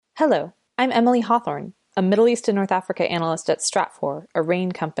Hello, I'm Emily Hawthorne, a Middle East and North Africa analyst at Stratfor, a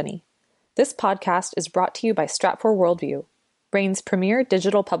RANE company. This podcast is brought to you by Stratfor Worldview, RANE's premier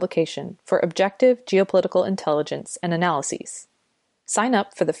digital publication for objective geopolitical intelligence and analyses. Sign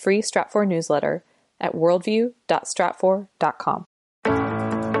up for the free Stratfor newsletter at worldview.stratfor.com.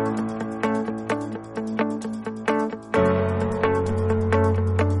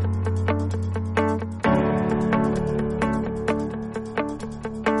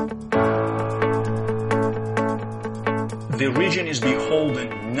 The region is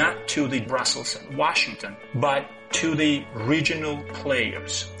beholden not to the Brussels and Washington, but to the regional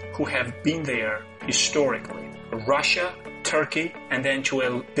players who have been there historically. Russia, Turkey, and then to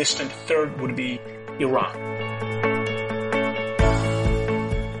a distant third would be Iran.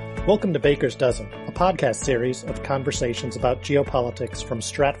 Welcome to Baker's Dozen, a podcast series of conversations about geopolitics from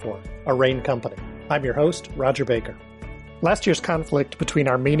Stratfor, a RANE company. I'm your host, Rodger Baker. Last year's conflict between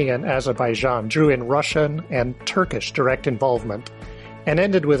Armenia and Azerbaijan drew in Russian and Turkish direct involvement and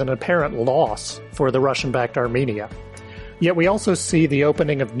ended with an apparent loss for the Russian-backed Armenia. Yet we also see the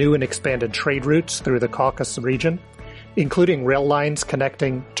opening of new and expanded trade routes through the Caucasus region, including rail lines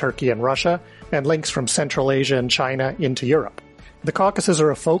connecting Turkey and Russia, and links from Central Asia and China into Europe. The Caucasus are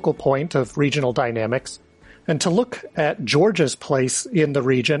a focal point of regional dynamics, and to look at Georgia's place in the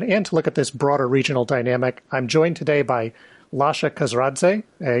region and to look at this broader regional dynamic, I'm joined today by Lasha Kasradze,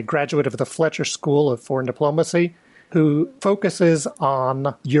 a graduate of the Fletcher School of Foreign Diplomacy, who focuses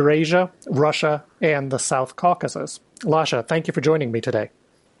on Eurasia, Russia, and the South Caucasus. Lasha, thank you for joining me today.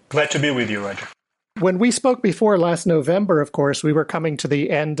 Glad to be with you, Roger. When we spoke before last November, of course, we were coming to the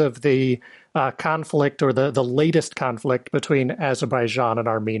end of the conflict, or the latest conflict between Azerbaijan and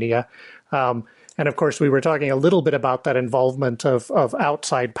Armenia. And of course, we were talking a little bit about that involvement of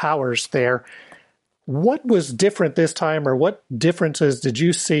outside powers there. What was different this time, or what differences did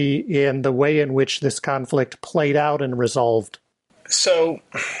you see in the way in which this conflict played out and resolved? So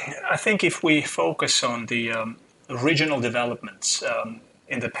I think if we focus on the regional developments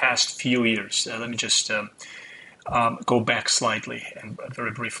in the past few years, let me just go back slightly and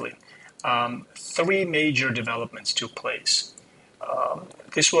very briefly. Three major developments took place.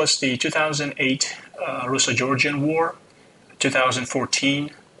 This was the 2008 Russo-Georgian War, 2014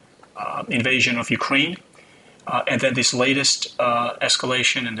 invasion of Ukraine, and then this latest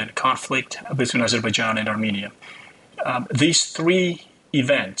escalation and then conflict between Azerbaijan and Armenia. These three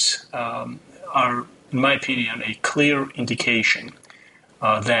events are, in my opinion, a clear indication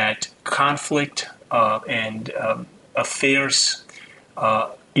that conflict and affairs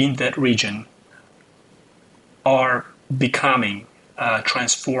in that region are becoming,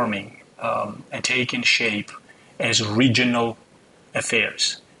 transforming, and taking shape as regional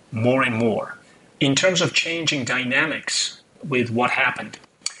affairs more and more. In terms of changing dynamics with what happened,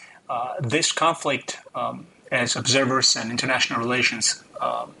 this conflict, as observers and international relations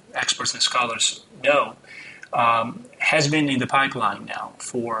experts and scholars know, has been in the pipeline now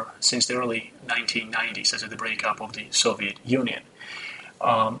since the early 1990s, as of the breakup of the Soviet Union.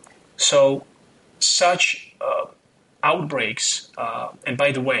 So such outbreaks, and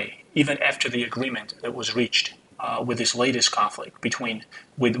by the way, even after the agreement that was reached with this latest conflict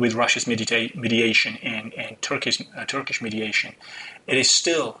with Russia's mediation and Turkish mediation, it is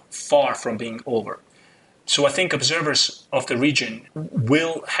still far from being over. So I think observers of the region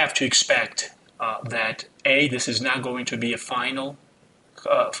will have to expect that this is not going to be a final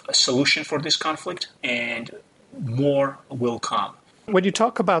solution for this conflict, and more will come. When you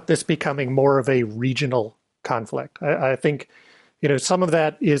talk about this becoming more of a regional conflict, I think some of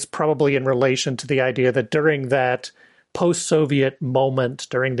that is probably in relation to the idea that during that post-Soviet moment,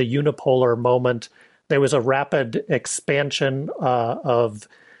 during the unipolar moment, there was a rapid expansion of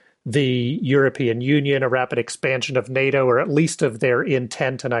the European Union, a rapid expansion of NATO, or at least of their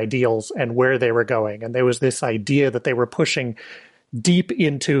intent and ideals and where they were going. And there was this idea that they were pushing deep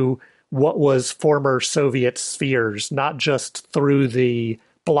into what was former Soviet spheres, not just through the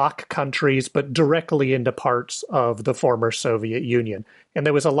bloc countries, but directly into parts of the former Soviet Union. And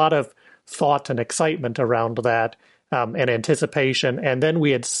there was a lot of thought and excitement around that and anticipation. And then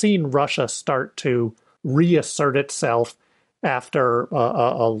we had seen Russia start to reassert itself after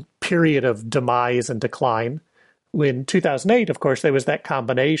a period of demise and decline. In 2008, of course, there was that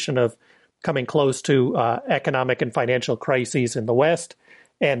combination of coming close to economic and financial crises in the West,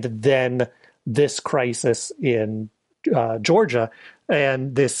 and then this crisis in Georgia,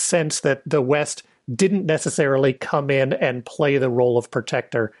 and this sense that the West didn't necessarily come in and play the role of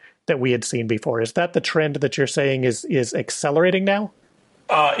protector that we had seen before. Is that the trend that you're saying is accelerating now?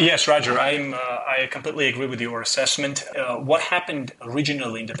 Yes, Roger, I completely agree with your assessment. What happened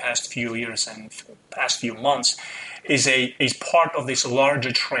originally in the past few years and past few months is part of this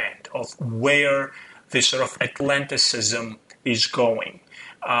larger trend of where this sort of Atlanticism is going.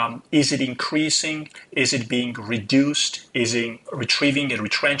 Is it increasing? Is it being reduced? Is it retrieving and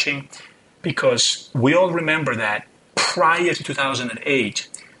retrenching? Because we all remember that prior to 2008,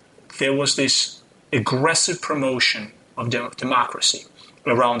 there was this aggressive promotion of democracy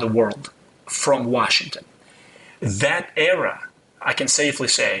around the world from Washington. That era, I can safely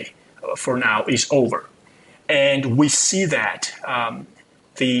say, for now, is over. And we see that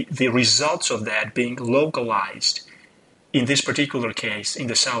the results of that being localized in this particular case in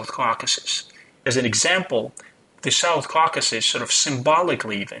the South Caucasus. As an example, the South Caucasus, sort of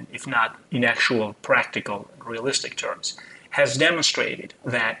symbolically even, if not in actual practical, realistic terms, has demonstrated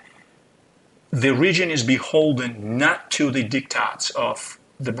that the region is beholden not to the diktats of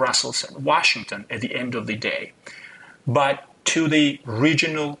the Brussels and Washington at the end of the day, but to the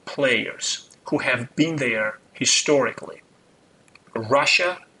regional players who have been there historically.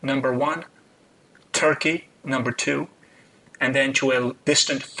 Russia, number one, Turkey, number two, and then to a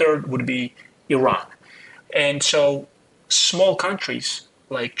distant third would be Iran. And so small countries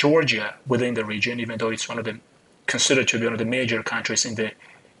like Georgia within the region, even though it's considered to be one of the major countries in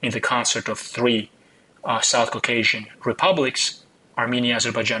the concert of three South Caucasian republics, Armenia,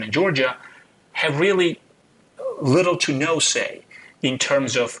 Azerbaijan, and Georgia, have really little to no say in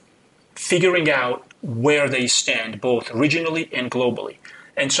terms of figuring out where they stand, both regionally and globally.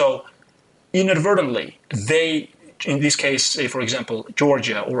 And so inadvertently, they, in this case, say, for example,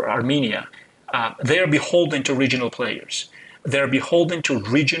 Georgia or Armenia, they are beholden to regional players. They're beholden to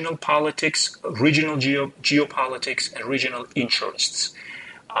regional politics, regional geopolitics, and regional interests.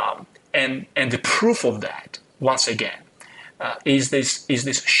 And the proof of that, once again, is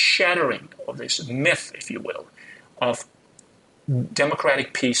this shattering of this myth, if you will, of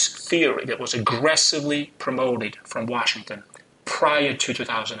democratic peace theory that was aggressively promoted from Washington prior to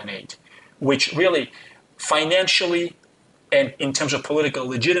 2008, which really financially and in terms of political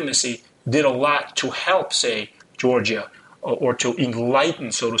legitimacy did a lot to help, say, Georgia or to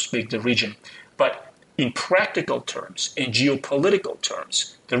enlighten, so to speak, the region. But in practical terms, in geopolitical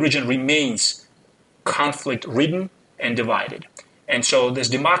terms, the region remains conflict-ridden and divided. And so this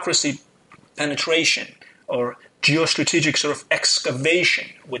democracy penetration or geostrategic sort of excavation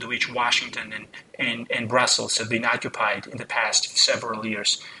with which Washington and Brussels have been occupied in the past several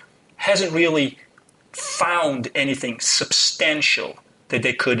years hasn't really found anything substantial that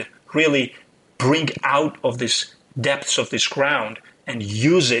they could really bring out of this depths of this ground and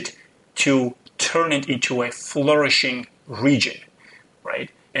use it to turn it into a flourishing region, right?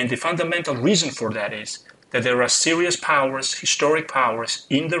 And the fundamental reason for that is that there are serious powers, historic powers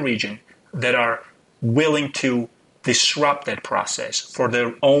in the region that are willing to disrupt that process for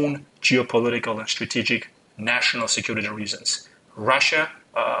their own geopolitical and strategic national security reasons. Russia,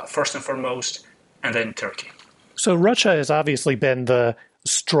 first and foremost, and then Turkey. So Russia has obviously been the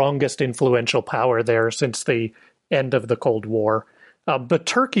strongest influential power there since the end of the Cold War. But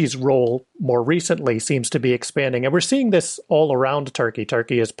Turkey's role more recently seems to be expanding. And we're seeing this all around Turkey.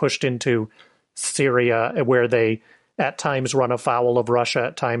 Turkey has pushed into Syria, where they at times run afoul of Russia,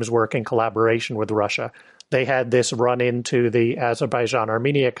 at times work in collaboration with Russia. They had this run into the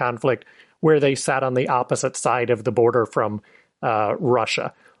Azerbaijan-Armenia conflict, where they sat on the opposite side of the border from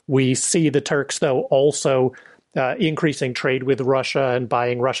Russia. We see the Turks, though, also increasing trade with Russia and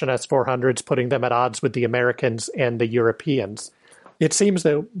buying Russian S-400s, putting them at odds with the Americans and the Europeans. It seems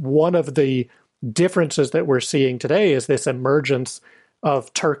that one of the differences that we're seeing today is this emergence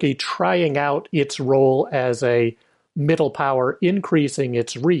of Turkey trying out its role as a middle power, increasing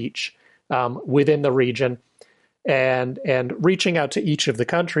its reach within the region and reaching out to each of the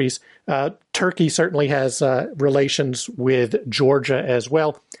countries. Turkey certainly has relations with Georgia as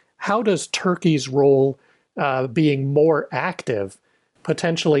well. How does Turkey's role being more active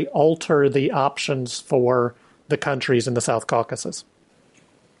potentially alter the options for the countries in the South Caucasus?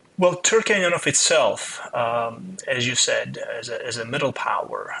 Well, Turkey in and of itself, as you said, as a middle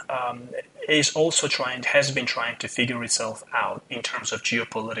power, has been trying to figure itself out in terms of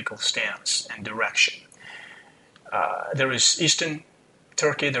geopolitical stance and direction. There is Eastern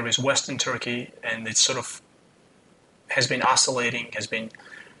Turkey, there is Western Turkey, and it sort of has been oscillating, has been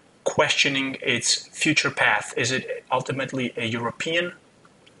questioning its future path. Is it ultimately a European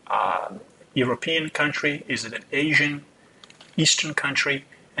country? Is it an Asian, Eastern country?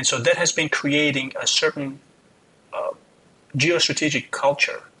 And so that has been creating a certain geostrategic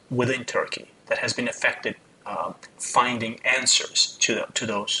culture within Turkey that has been affected finding answers to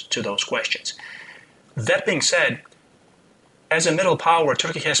those questions. That being said, as a middle power,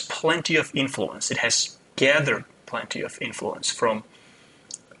 Turkey has plenty of influence. It has gathered plenty of influence from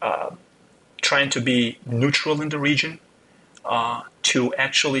trying to be neutral in the region to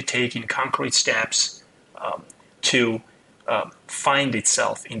actually taking concrete steps to find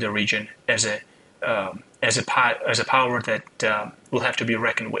itself in the region as a power that will have to be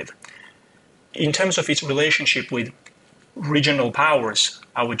reckoned with. In terms of its relationship with regional powers,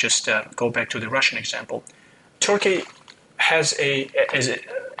 I would just go back to the Russian example. Turkey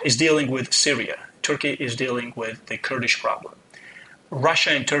is dealing with Syria. Turkey is dealing with the Kurdish problem.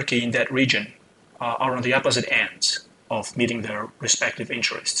 Russia and Turkey in that region are on the opposite ends of meeting their respective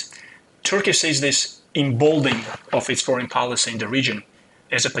interests. Turkey sees this emboldening of its foreign policy in the region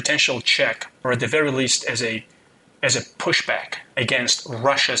as a potential check, or at the very least as a pushback against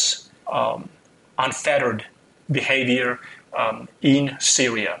Russia's unfettered behavior in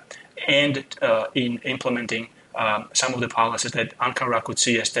Syria and in implementing some of the policies that Ankara could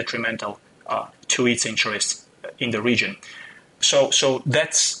see as detrimental to its interests in the region. So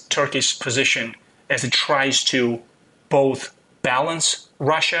that's Turkey's position as it tries to both balance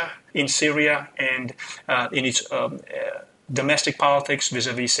Russia in Syria and in its domestic politics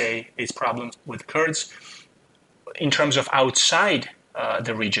vis-a-vis, say, its problems with Kurds. In terms of outside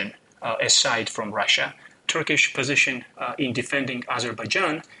the region, aside from Russia, Turkish position in defending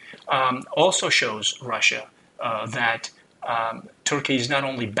Azerbaijan also shows Russia that Turkey is not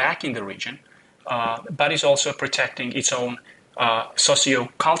only back in the region, but is also protecting its own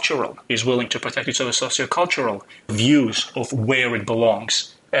socio-cultural, is willing to protect its own socio-cultural views of where it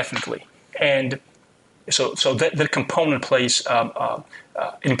belongs ethnically. And so that component plays an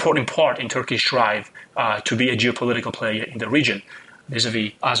important part in Turkey's drive to be a geopolitical player in the region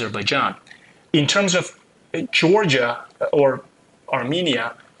vis-a-vis Azerbaijan. In terms of Georgia or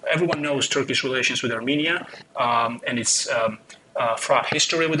Armenia, everyone knows Turkish relations with Armenia and its fraught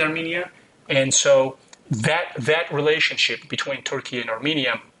history with Armenia. And so that relationship between Turkey and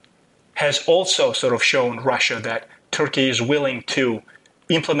Armenia has also sort of shown Russia that Turkey is willing to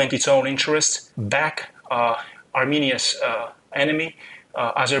implement its own interests, back Armenia's enemy,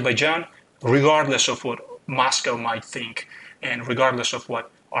 Azerbaijan, regardless of what Moscow might think and regardless of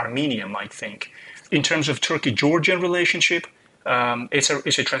what Armenia might think. In terms of Turkey-Georgian relationship, it's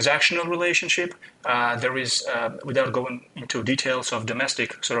a transactional relationship. There is, without going into details of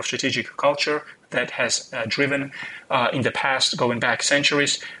domestic sort of strategic culture that has driven in the past, going back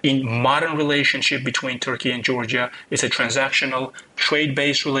centuries. In modern relationship between Turkey and Georgia, it's a transactional,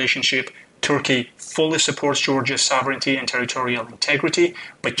 trade-based relationship. Turkey fully supports Georgia's sovereignty and territorial integrity,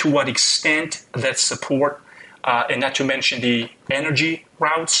 but to what extent that support, and not to mention the energy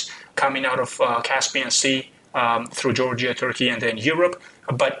routes coming out of Caspian Sea, through Georgia, Turkey, and then Europe,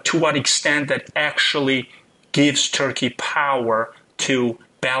 but to what extent that actually gives Turkey power to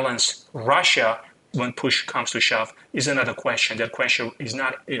balance Russia when push comes to shove is another question. That question is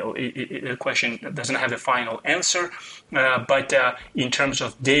not, a question that doesn't have a final answer, but in terms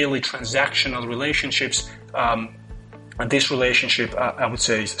of daily transactional relationships, this relationship, I would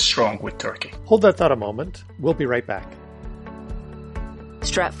say, is strong with Turkey. Hold that thought a moment. We'll be right back.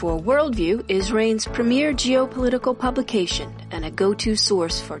 Stratfor Worldview is RANE's premier geopolitical publication and a go-to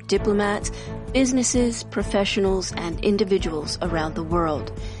source for diplomats, businesses, professionals, and individuals around the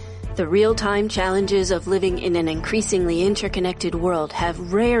world. The real-time challenges of living in an increasingly interconnected world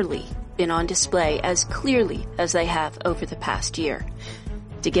have rarely been on display as clearly as they have over the past year.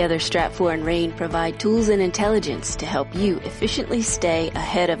 Together, Stratfor and RANE provide tools and intelligence to help you efficiently stay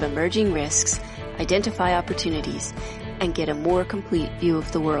ahead of emerging risks, identify opportunities, and get a more complete view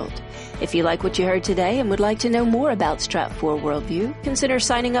of the world. If you like what you heard today and would like to know more about Stratfor Worldview, consider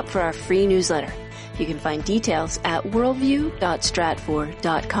signing up for our free newsletter. You can find details at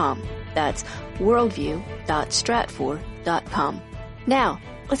worldview.stratfor.com. That's worldview.stratfor.com. Now,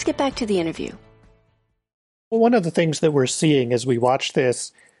 let's get back to the interview. Well, one of the things that we're seeing as we watch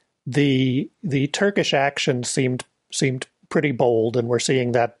this, the Turkish action seemed pretty bold, and we're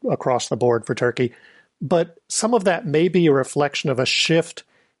seeing that across the board for Turkey. But some of that may be a reflection of a shift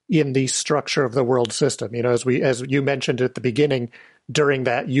in the structure of the world system. As you mentioned at the beginning, during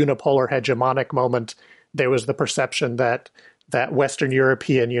that unipolar hegemonic moment, there was the perception that Western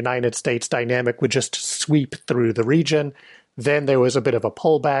European United States dynamic would just sweep through the region. Then there was a bit of a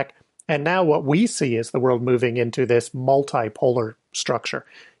pullback. And now what we see is the world moving into this multipolar structure.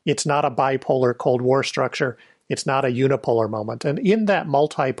 It's not a bipolar Cold War structure. It's not a unipolar moment. And in that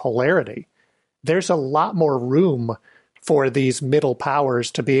multipolarity, there's a lot more room for these middle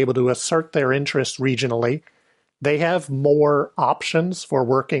powers to be able to assert their interests regionally. They have more options for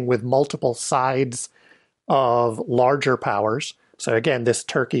working with multiple sides of larger powers. So again, this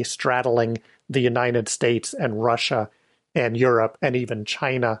Turkey straddling the United States and Russia and Europe and even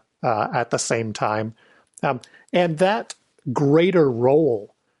China at the same time. And that greater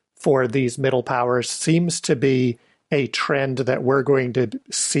role for these middle powers seems to be a trend that we're going to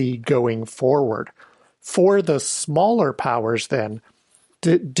see going forward. For the smaller powers, then,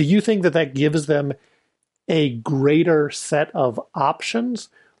 do you think that that gives them a greater set of options,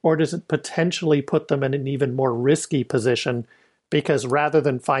 or does it potentially put them in an even more risky position? Because rather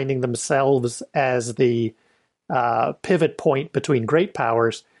than finding themselves as the pivot point between great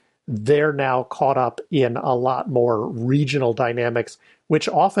powers, they're now caught up in a lot more regional dynamics, which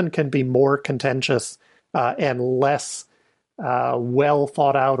often can be more contentious and less well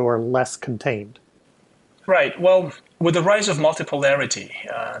thought out or less contained. Right. Well, with the rise of multipolarity,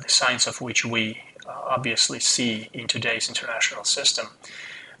 the signs of which we obviously see in today's international system,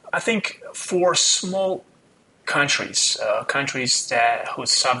 I think for small countries,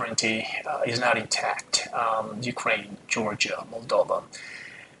 whose sovereignty is not intact, Ukraine, Georgia, Moldova,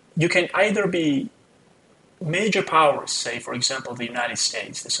 you can either be major powers, say, for example, the United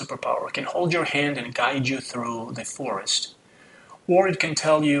States, the superpower, can hold your hand and guide you through the forest, or it can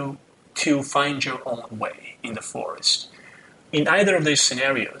tell you to find your own way in the forest. In either of these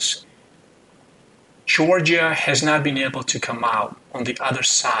scenarios, Georgia has not been able to come out on the other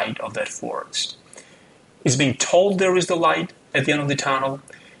side of that forest. It's being told there is the light at the end of the tunnel,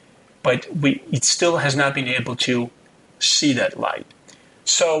 but it still has not been able to see that light.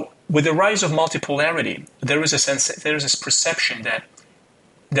 So with the rise of multipolarity, there is a perception that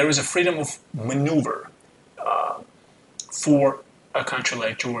there is a freedom of maneuver for a country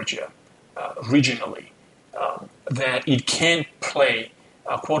like Georgia regionally, that it can play,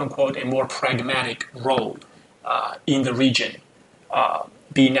 quote-unquote, a more pragmatic role in the region.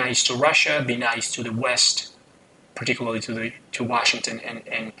 Be nice to Russia, be nice to the West, particularly to Washington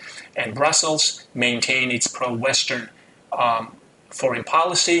and Brussels, maintain its pro-Western foreign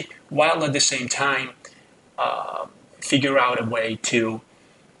policy, while at the same time figure out a way to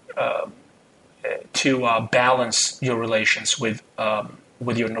balance your relations with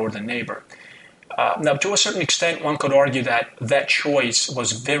your northern neighbor. Now, to a certain extent, one could argue that choice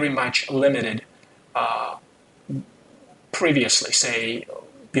was very much limited previously, say,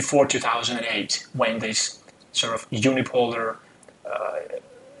 before 2008, when this sort of unipolar,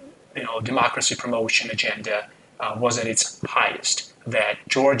 democracy promotion agenda was at its highest. That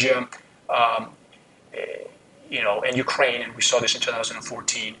Georgia, and Ukraine, and we saw this in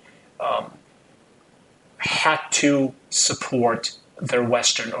 2014, had to support their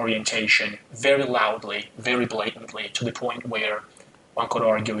Western orientation very loudly, very blatantly, to the point where one could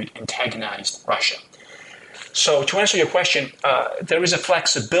argue it antagonized Russia. So to answer your question, there is a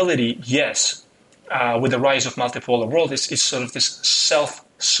flexibility, yes, with the rise of multipolar world. It's sort of this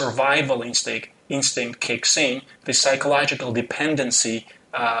self-survival instinct kicks in, the psychological dependency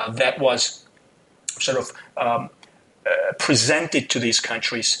that was sort of presented to these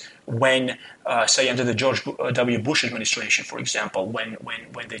countries when, say, under the George W. Bush administration, for example, when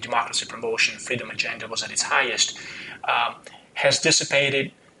the democracy promotion, freedom agenda was at its highest, has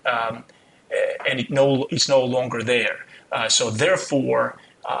dissipated, and it's no longer there. So therefore,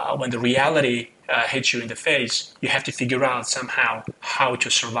 when the reality hits you in the face, you have to figure out somehow how to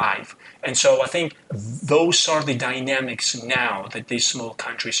survive. And so I think those are the dynamics now that these small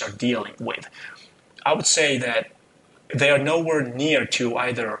countries are dealing with. I would say that they are nowhere near to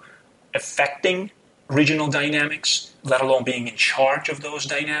either affecting regional dynamics, let alone being in charge of those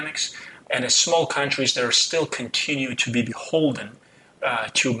dynamics. And as small countries, they still continue to be beholden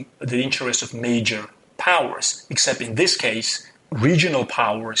to the interests of major powers, except in this case, regional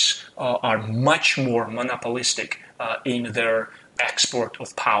powers are much more monopolistic in their export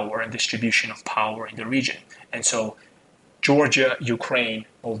of power and distribution of power in the region. And so Georgia, Ukraine,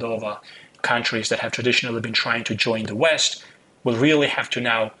 Moldova, countries that have traditionally been trying to join the West will really have to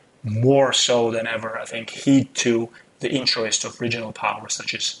now, more so than ever, I think, heed to the interests of regional powers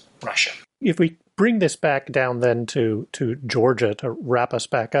such as Russia. If we bring this back down then to Georgia to wrap us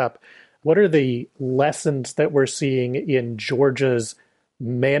back up, what are the lessons that we're seeing in Georgia's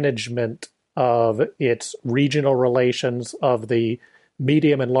management of its regional relations, of the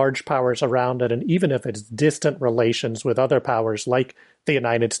medium and large powers around it, and even if it's distant relations with other powers like the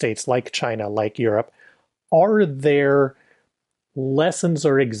United States, like China, like Europe? Are there lessons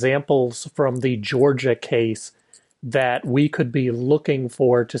or examples from the Georgia case that we could be looking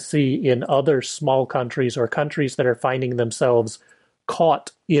for to see in other small countries or countries that are finding themselves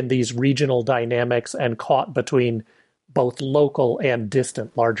caught in these regional dynamics and caught between both local and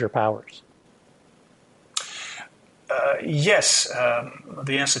distant larger powers? Yes,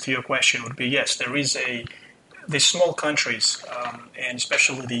 the answer to your question would be yes. There is these small countries, and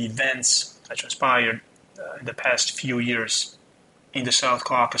especially the events that transpired in the past few years in the South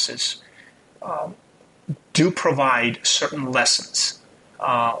Caucasus, do provide certain lessons.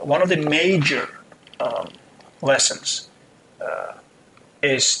 One of the major lessons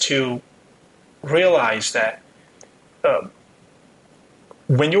is to realize that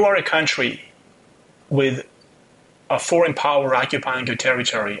when you are a country with a foreign power occupying your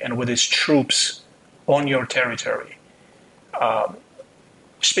territory and with its troops on your territory,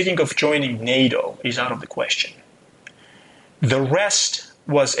 speaking of joining NATO is out of the question. The rest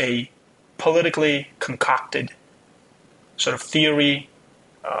was a politically concocted sort of theory,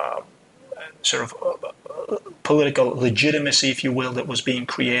 political legitimacy, if you will, that was being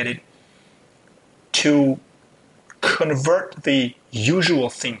created to convert the usual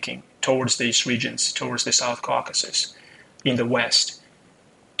thinking towards these regions, towards the South Caucasus in the West,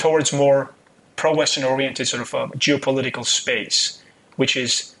 towards more pro-Western oriented sort of a geopolitical space, which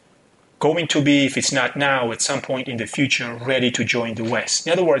is going to be, if it's not now, at some point in the future, ready to join the West.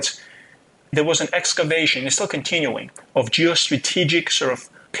 In other words, there was an excavation, it's still continuing, of geostrategic sort of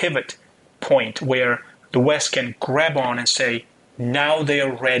pivot point where the West can grab on and say, now they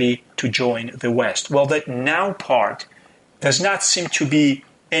are ready to join the West. Well, that now part does not seem to be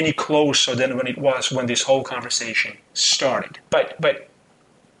any closer than when it was when this whole conversation started. But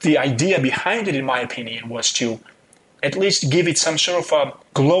the idea behind it, in my opinion, was to at least give it some sort of a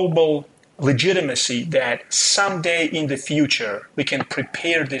global legitimacy that someday in the future we can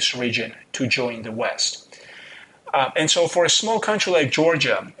prepare this region to join the West. And so for a small country like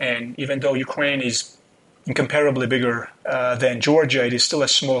Georgia, and even though Ukraine is incomparably bigger than Georgia, it is still a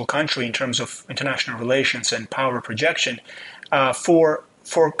small country in terms of international relations and power projection.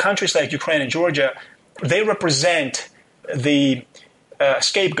 For countries like Ukraine and Georgia, they represent the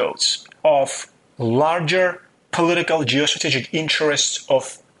scapegoats of larger political geostrategic interests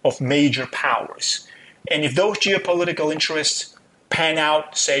of major powers. And if those geopolitical interests pan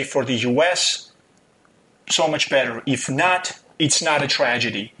out, say, for the U.S., so much better. If not, it's not a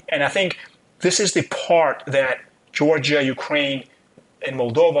tragedy. And I think this is the part that Georgia, Ukraine, and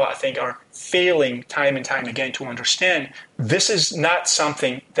Moldova, I think, are failing time and time again to understand. This is not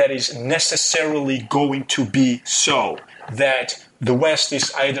something that is necessarily going to be so, that the West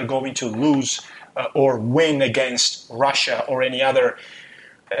is either going to lose or win against Russia or any other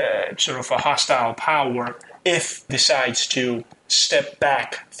sort of a hostile power if decides to step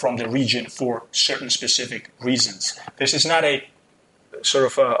back from the region for certain specific reasons. This is not a sort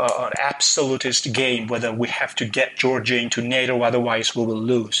of an absolutist game whether we have to get Georgia into NATO, otherwise we will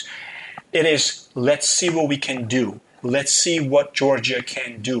lose. It is, let's see what we can do. Let's see what Georgia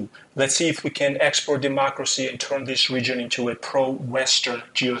can do. Let's see if we can export democracy and turn this region into a pro-Western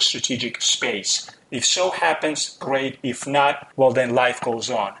geostrategic space. If so happens, great. If not, well, then life goes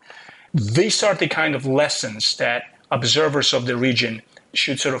on. These are the kind of lessons that observers of the region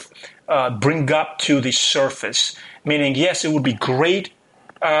should sort of bring up to the surface. Meaning, yes, it would be great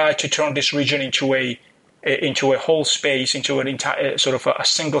to turn this region into a whole space, into an entire sort of a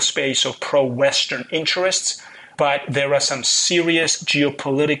single space of pro-Western interests. But there are some serious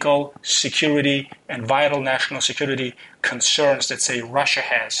geopolitical, security, and vital national security concerns that, say, Russia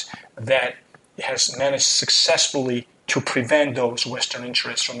has that has managed successfully to prevent those Western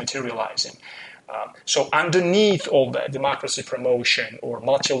interests from materializing. So underneath all that democracy promotion or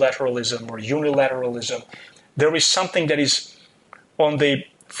multilateralism or unilateralism, there is something that is on the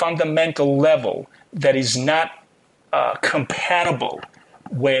fundamental level that is not compatible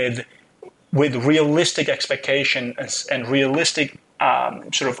with realistic expectations and realistic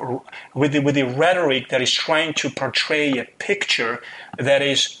with the rhetoric that is trying to portray a picture that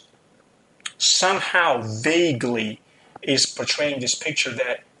is somehow vaguely is portraying this picture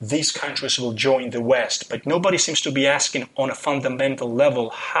that these countries will join the West, but nobody seems to be asking on a fundamental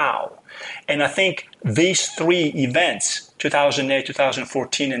level how. And I think these three events, 2008,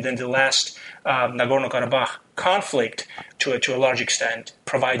 2014, and then the last Nagorno-Karabakh conflict, to a large extent,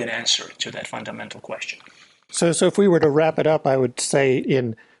 provide an answer to that fundamental question. So if we were to wrap it up, I would say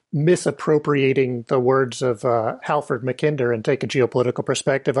in misappropriating the words of Halford Mackinder and take a geopolitical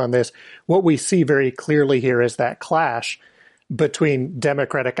perspective on this, what we see very clearly here is that clash between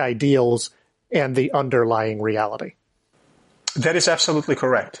democratic ideals and the underlying reality. That is absolutely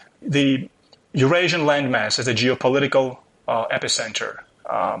correct. The Eurasian landmass as a geopolitical epicenter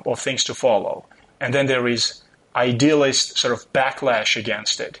of things to follow. And then there is idealist sort of backlash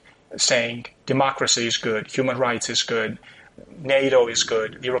against it, saying democracy is good, human rights is good, NATO is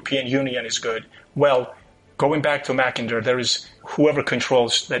good, the European Union is good. Well, going back to Mackinder, there is whoever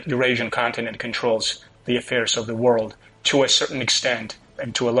controls that Eurasian continent controls the affairs of the world to a certain extent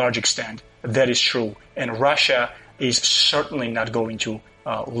and to a large extent. That is true. And Russia is certainly not going to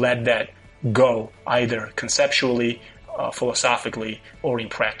let that go, either conceptually, philosophically, or in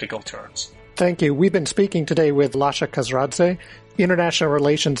practical terms. Thank you. We've been speaking today with Lasha Kasradze, international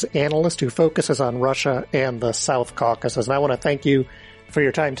relations analyst who focuses on Russia and the South Caucasus. And I want to thank you for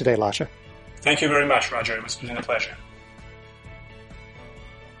your time today, Lasha. Thank you very much, Roger. It was been a pleasure.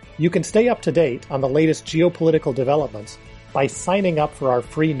 You can stay up to date on the latest geopolitical developments by signing up for our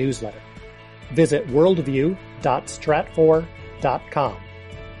free newsletter. Visit worldview.stratfor.com.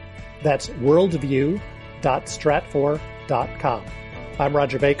 That's worldview.stratfor.com. I'm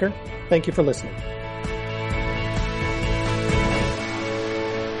Rodger Baker. Thank you for listening.